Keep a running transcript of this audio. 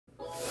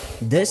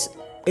This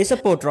is a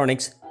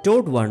Portronics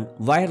Toad One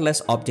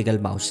wireless optical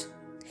mouse.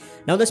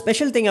 Now the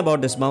special thing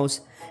about this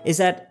mouse is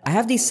that I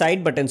have these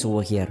side buttons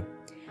over here.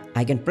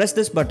 I can press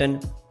this button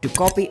to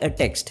copy a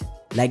text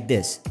like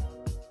this.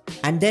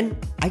 And then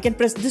I can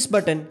press this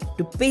button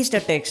to paste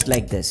a text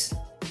like this.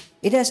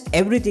 It has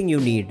everything you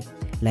need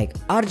like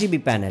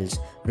RGB panels,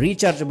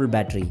 rechargeable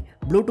battery,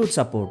 Bluetooth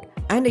support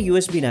and a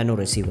USB nano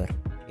receiver.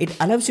 It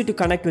allows you to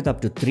connect with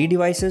up to 3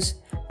 devices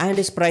and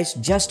is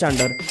priced just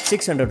under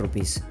 600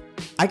 rupees.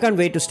 I can't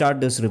wait to start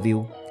this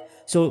review.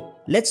 So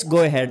let's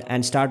go ahead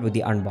and start with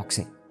the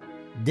unboxing.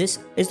 This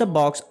is the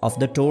box of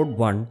the Toad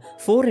One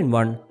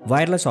 4-in-1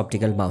 wireless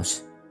optical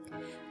mouse.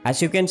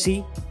 As you can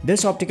see,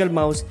 this optical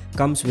mouse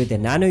comes with a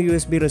nano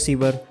USB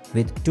receiver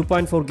with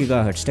 2.4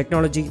 GHz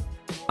technology,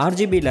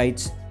 RGB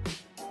lights,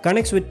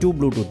 connects with 2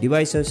 Bluetooth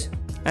devices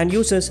and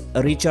uses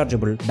a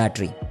rechargeable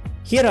battery.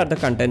 Here are the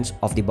contents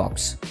of the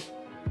box.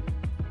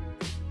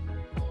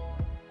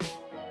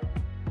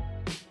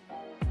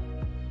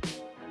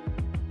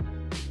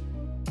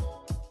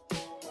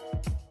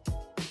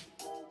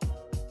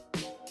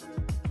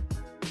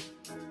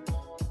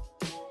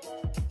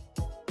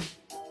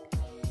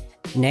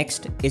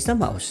 Next is the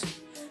mouse.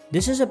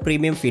 This is a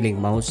premium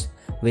feeling mouse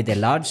with a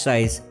large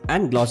size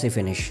and glossy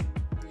finish.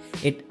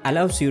 It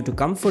allows you to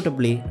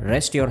comfortably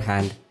rest your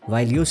hand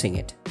while using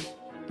it.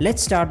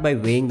 Let's start by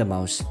weighing the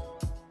mouse.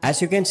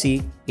 As you can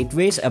see, it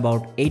weighs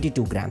about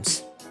 82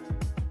 grams.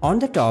 On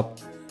the top,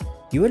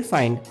 you will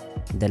find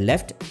the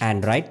left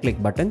and right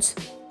click buttons,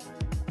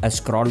 a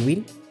scroll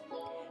wheel,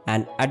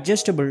 an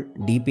adjustable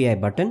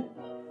DPI button,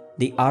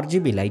 the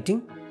RGB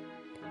lighting,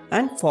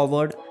 and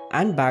forward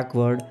and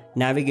backward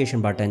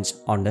navigation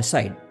buttons on the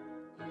side.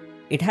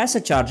 It has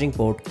a charging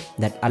port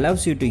that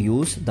allows you to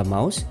use the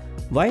mouse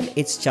while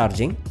it's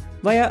charging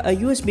via a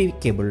USB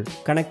cable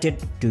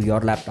connected to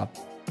your laptop.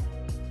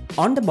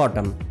 On the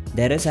bottom,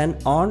 there is an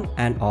on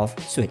and off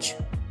switch.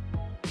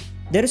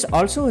 There is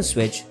also a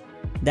switch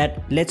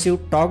that lets you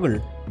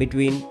toggle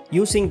between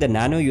using the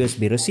nano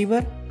USB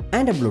receiver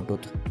and a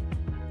Bluetooth.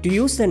 To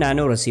use the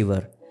nano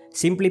receiver,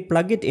 simply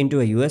plug it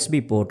into a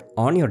USB port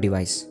on your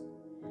device.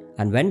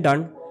 And when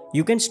done,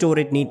 you can store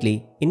it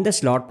neatly in the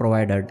slot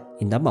provided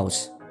in the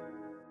mouse.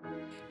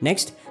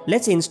 Next,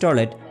 let's install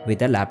it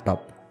with a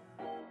laptop.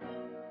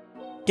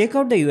 Take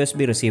out the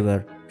USB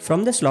receiver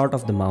from the slot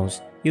of the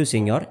mouse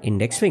using your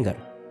index finger.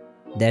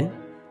 Then,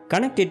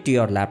 connect it to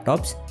your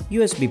laptop's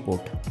USB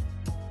port.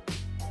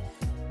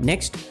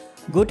 Next,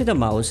 go to the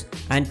mouse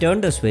and turn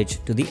the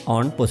switch to the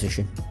on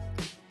position.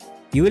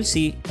 You will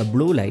see a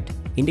blue light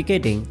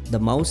indicating the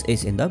mouse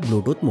is in the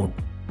Bluetooth mode.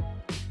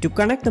 To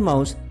connect the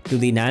mouse to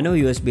the nano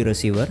USB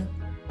receiver,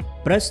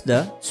 press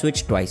the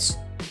switch twice.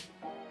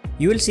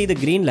 You will see the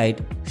green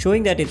light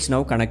showing that it's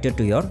now connected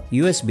to your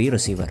USB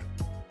receiver.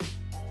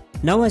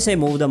 Now as I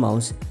move the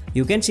mouse,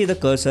 you can see the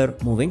cursor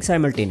moving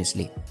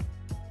simultaneously.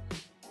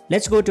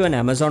 Let's go to an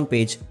Amazon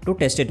page to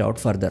test it out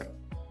further.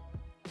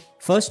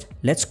 First,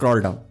 let's scroll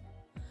down.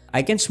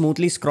 I can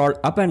smoothly scroll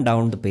up and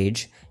down the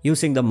page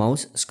using the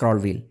mouse scroll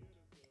wheel.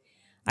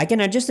 I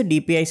can adjust the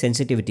DPI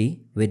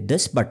sensitivity with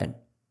this button.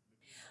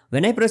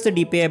 When I press the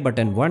DPI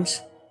button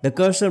once, the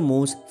cursor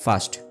moves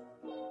fast.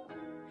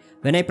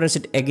 When I press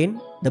it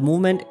again, the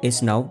movement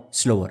is now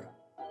slower.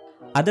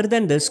 Other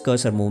than this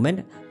cursor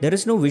movement, there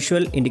is no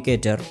visual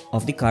indicator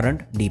of the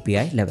current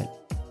DPI level.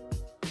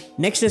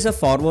 Next is a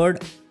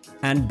forward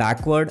and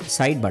backward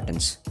side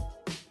buttons.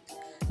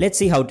 Let's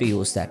see how to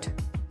use that.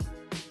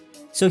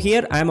 So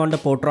here I am on the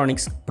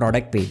Portronics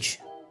product page.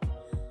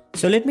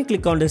 So let me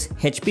click on this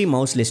HP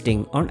mouse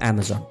listing on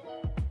Amazon.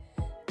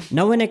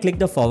 Now when I click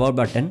the forward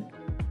button,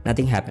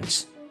 nothing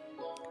happens.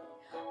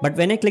 But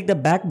when I click the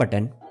back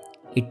button,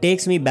 it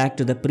takes me back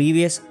to the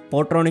previous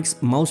Portronics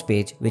mouse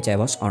page which I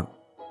was on.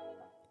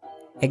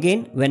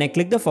 Again, when I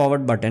click the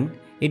forward button,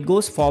 it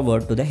goes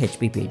forward to the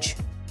HP page.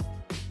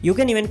 You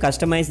can even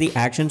customize the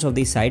actions of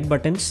the side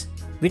buttons,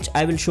 which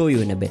I will show you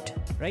in a bit.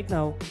 Right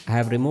now, I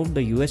have removed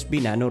the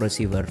USB nano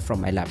receiver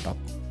from my laptop.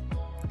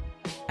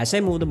 As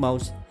I move the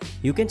mouse,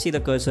 you can see the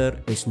cursor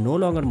is no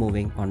longer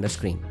moving on the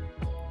screen.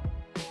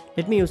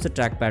 Let me use the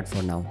trackpad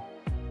for now.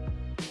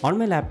 On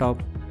my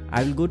laptop,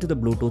 I will go to the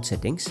Bluetooth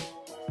settings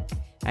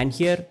and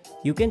here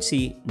you can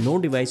see no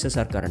devices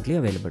are currently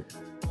available.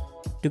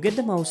 To get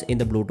the mouse in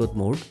the Bluetooth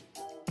mode,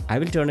 I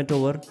will turn it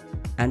over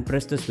and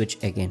press the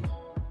switch again.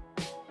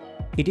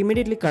 It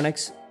immediately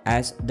connects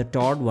as the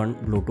Toad One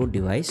Bluetooth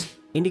device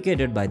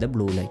indicated by the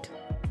blue light.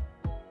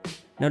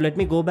 Now let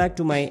me go back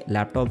to my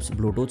laptop's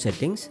Bluetooth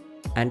settings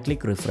and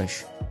click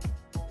refresh.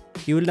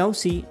 You will now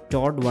see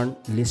Toad One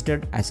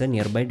listed as a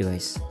nearby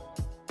device.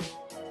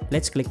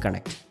 Let's click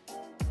connect.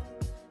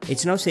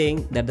 It's now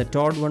saying that the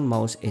Toad One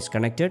mouse is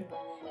connected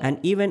and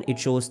even it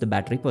shows the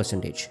battery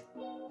percentage.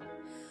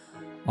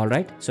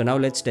 Alright, so now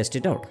let's test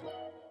it out.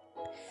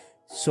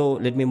 So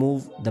let me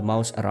move the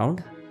mouse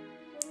around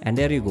and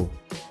there you go.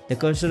 The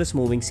cursor is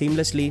moving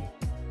seamlessly.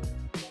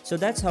 So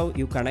that's how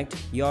you connect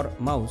your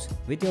mouse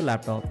with your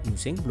laptop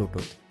using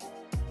Bluetooth.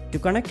 To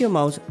connect your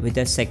mouse with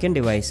a second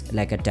device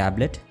like a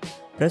tablet,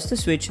 press the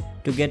switch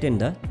to get in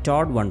the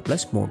Toad One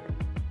Plus mode.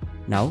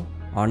 Now,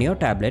 on your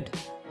tablet,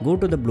 go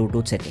to the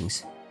Bluetooth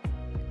settings.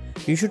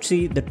 You should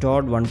see the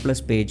Toad One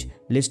Plus page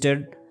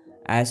listed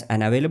as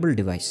an available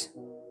device.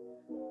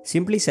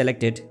 Simply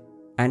select it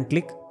and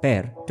click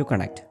Pair to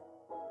connect.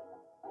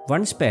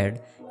 Once paired,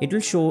 it will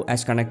show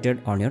as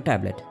connected on your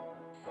tablet.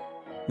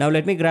 Now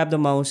let me grab the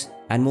mouse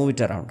and move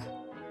it around.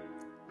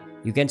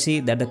 You can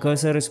see that the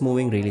cursor is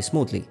moving really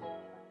smoothly.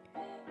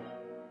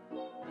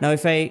 Now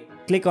if I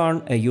click on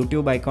a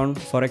YouTube icon,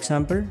 for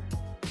example,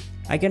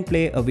 I can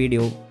play a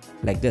video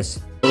like this.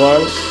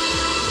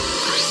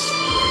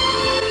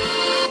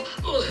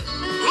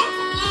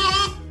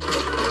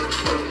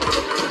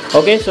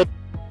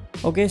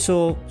 Okay,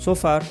 so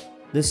far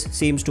this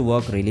seems to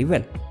work really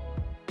well.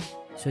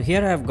 So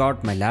here I have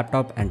got my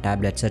laptop and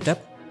tablet setup,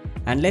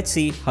 and let's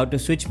see how to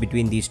switch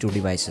between these two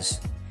devices.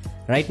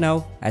 Right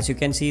now, as you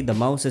can see, the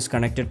mouse is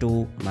connected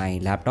to my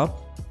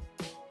laptop.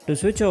 To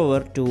switch over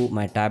to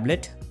my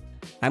tablet,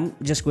 I'm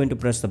just going to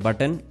press the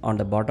button on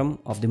the bottom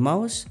of the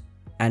mouse,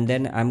 and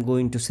then I'm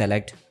going to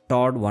select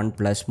Toad One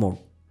Plus mode.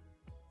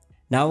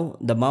 Now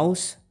the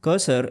mouse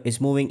cursor is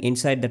moving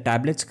inside the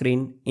tablet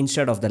screen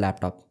instead of the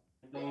laptop.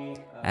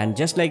 And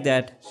just like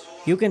that,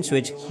 you can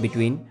switch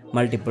between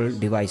multiple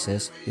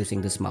devices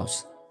using this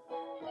mouse.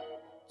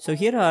 So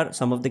here are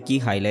some of the key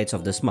highlights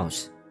of this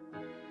mouse.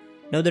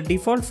 Now the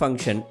default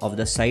function of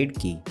the side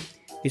key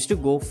is to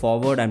go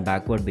forward and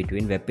backward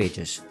between web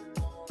pages.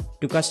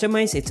 To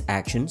customize its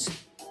actions,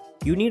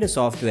 you need a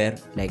software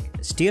like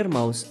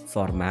Steermouse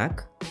for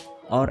Mac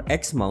or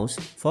Xmouse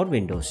for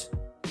Windows.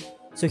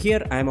 So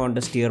here I am on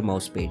the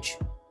Steermouse page.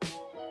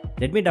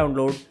 Let me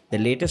download the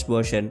latest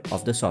version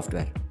of the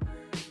software.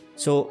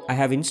 So I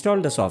have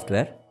installed the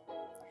software.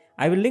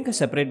 I will link a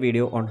separate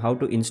video on how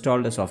to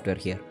install the software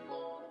here.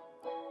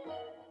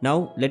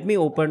 Now let me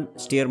open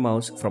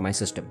Steermouse from my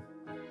system.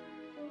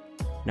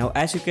 Now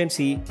as you can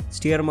see,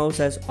 Steermouse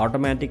has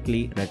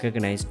automatically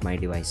recognized my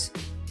device.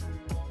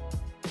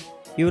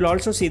 You will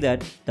also see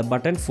that the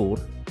button 4,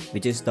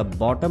 which is the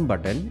bottom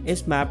button,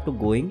 is mapped to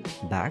going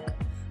back,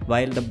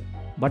 while the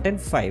button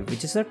 5,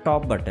 which is the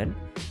top button,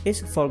 is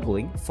for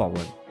going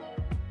forward.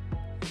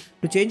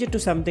 To change it to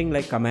something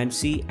like Command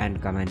C and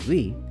Command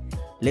V,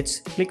 let's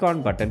click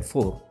on button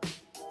 4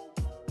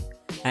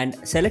 and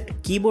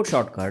select keyboard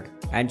shortcut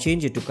and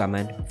change it to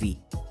Command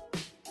V.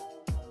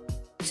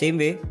 Same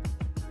way,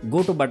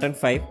 go to button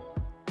 5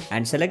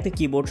 and select the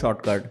keyboard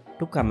shortcut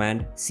to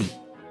Command C.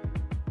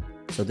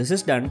 So this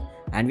is done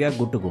and we are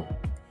good to go.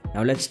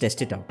 Now let's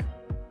test it out.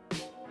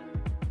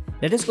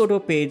 Let us go to a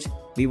page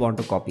we want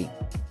to copy.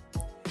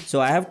 So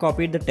I have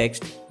copied the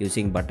text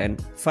using button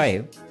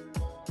 5,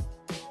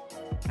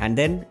 and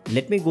then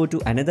let me go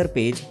to another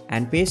page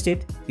and paste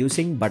it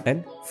using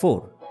button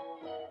 4.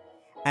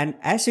 And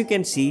as you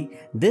can see,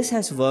 this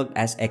has worked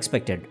as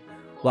expected.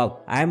 Wow,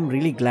 I am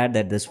really glad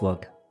that this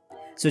worked.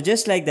 So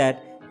just like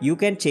that, you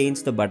can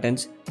change the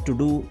buttons to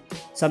do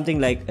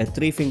something like a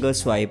 3-finger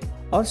swipe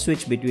or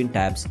switch between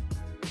tabs.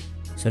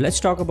 So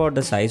let's talk about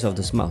the size of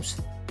this mouse.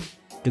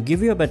 To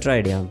give you a better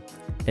idea,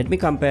 let me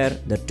compare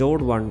the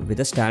Toad One with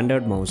a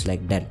standard mouse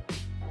like Dell.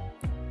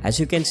 As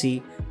you can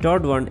see,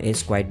 Toad One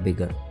is quite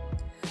bigger.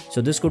 So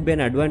this could be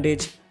an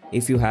advantage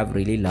if you have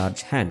really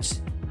large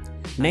hands.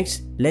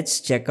 Next,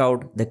 let's check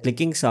out the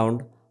clicking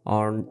sound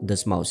on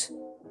this mouse.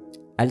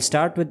 I'll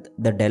start with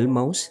the Dell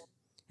mouse,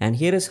 and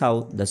here is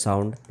how the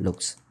sound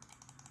looks.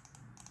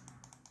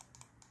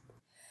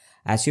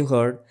 As you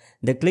heard,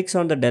 the clicks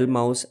on the Dell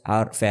mouse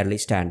are fairly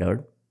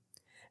standard.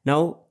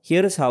 Now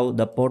here is how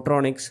the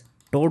Portronics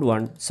Toad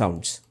One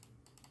sounds.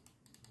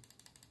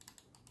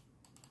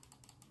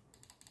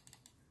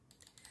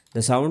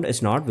 The sound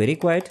is not very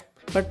quiet,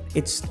 but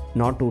it's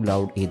not too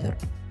loud either.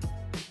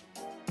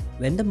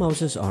 When the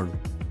mouse is on,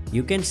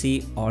 you can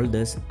see all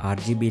this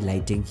RGB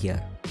lighting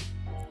here.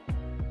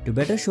 To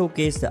better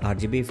showcase the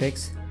RGB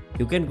effects,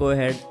 you can go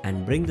ahead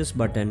and bring this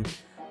button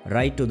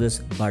right to this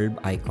bulb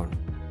icon.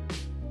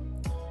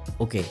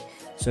 Okay,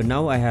 so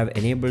now I have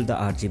enabled the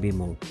RGB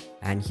mode,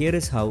 and here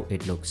is how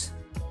it looks.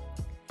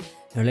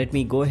 Now let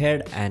me go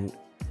ahead and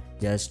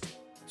just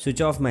switch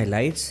off my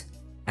lights,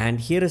 and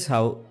here is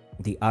how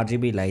the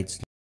RGB lights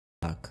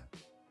look.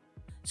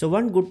 So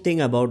one good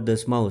thing about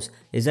this mouse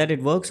is that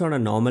it works on a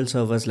normal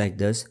surface like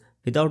this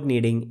without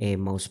needing a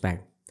mousepad.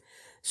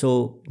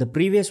 So the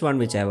previous one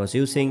which I was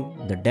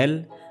using, the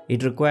Dell,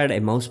 it required a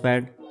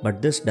mousepad,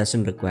 but this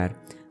doesn't require.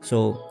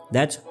 So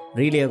that's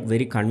really a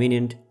very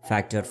convenient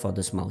factor for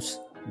this mouse.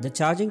 The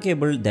charging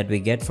cable that we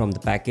get from the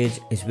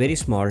package is very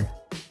small,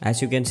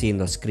 as you can see in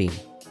the screen.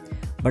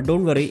 But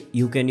don't worry,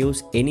 you can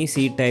use any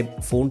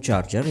C-type phone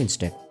charger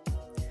instead.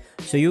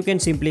 So you can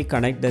simply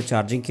connect the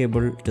charging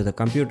cable to the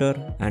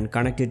computer and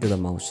connect it to the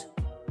mouse.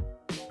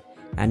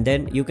 And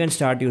then you can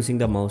start using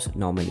the mouse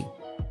normally.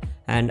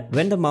 And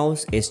when the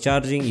mouse is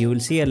charging, you will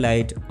see a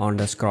light on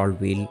the scroll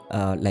wheel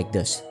like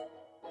this.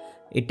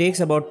 It takes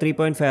about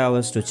 3.5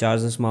 hours to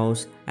charge this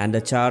mouse, and the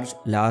charge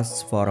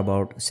lasts for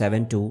about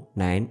 7 to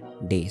 9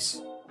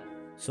 days.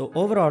 So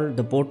overall,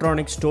 the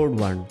Portronics Toad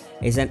One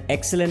is an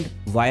excellent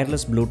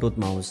wireless Bluetooth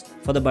mouse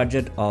for the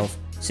budget of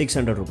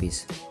 600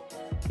 rupees.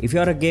 If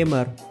you are a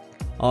gamer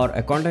or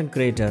a content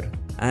creator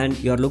and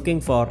you are looking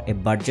for a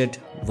budget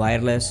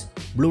wireless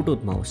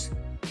Bluetooth mouse,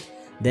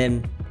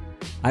 then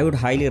I would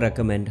highly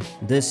recommend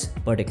this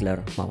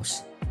particular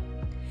mouse.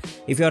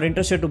 If you are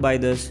interested to buy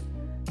this,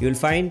 you will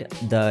find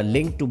the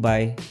link to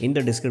buy in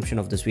the description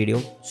of this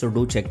video, so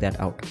do check that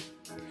out.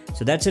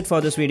 So that's it for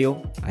this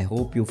video. I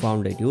hope you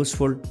found it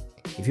useful.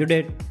 If you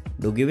did,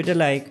 do give it a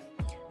like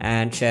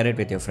and share it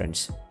with your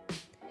friends.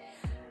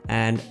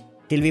 And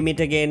till we meet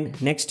again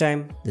next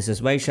time, this is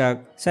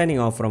Vaishak signing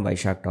off from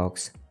Vaishak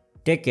Talks.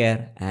 Take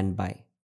care and bye.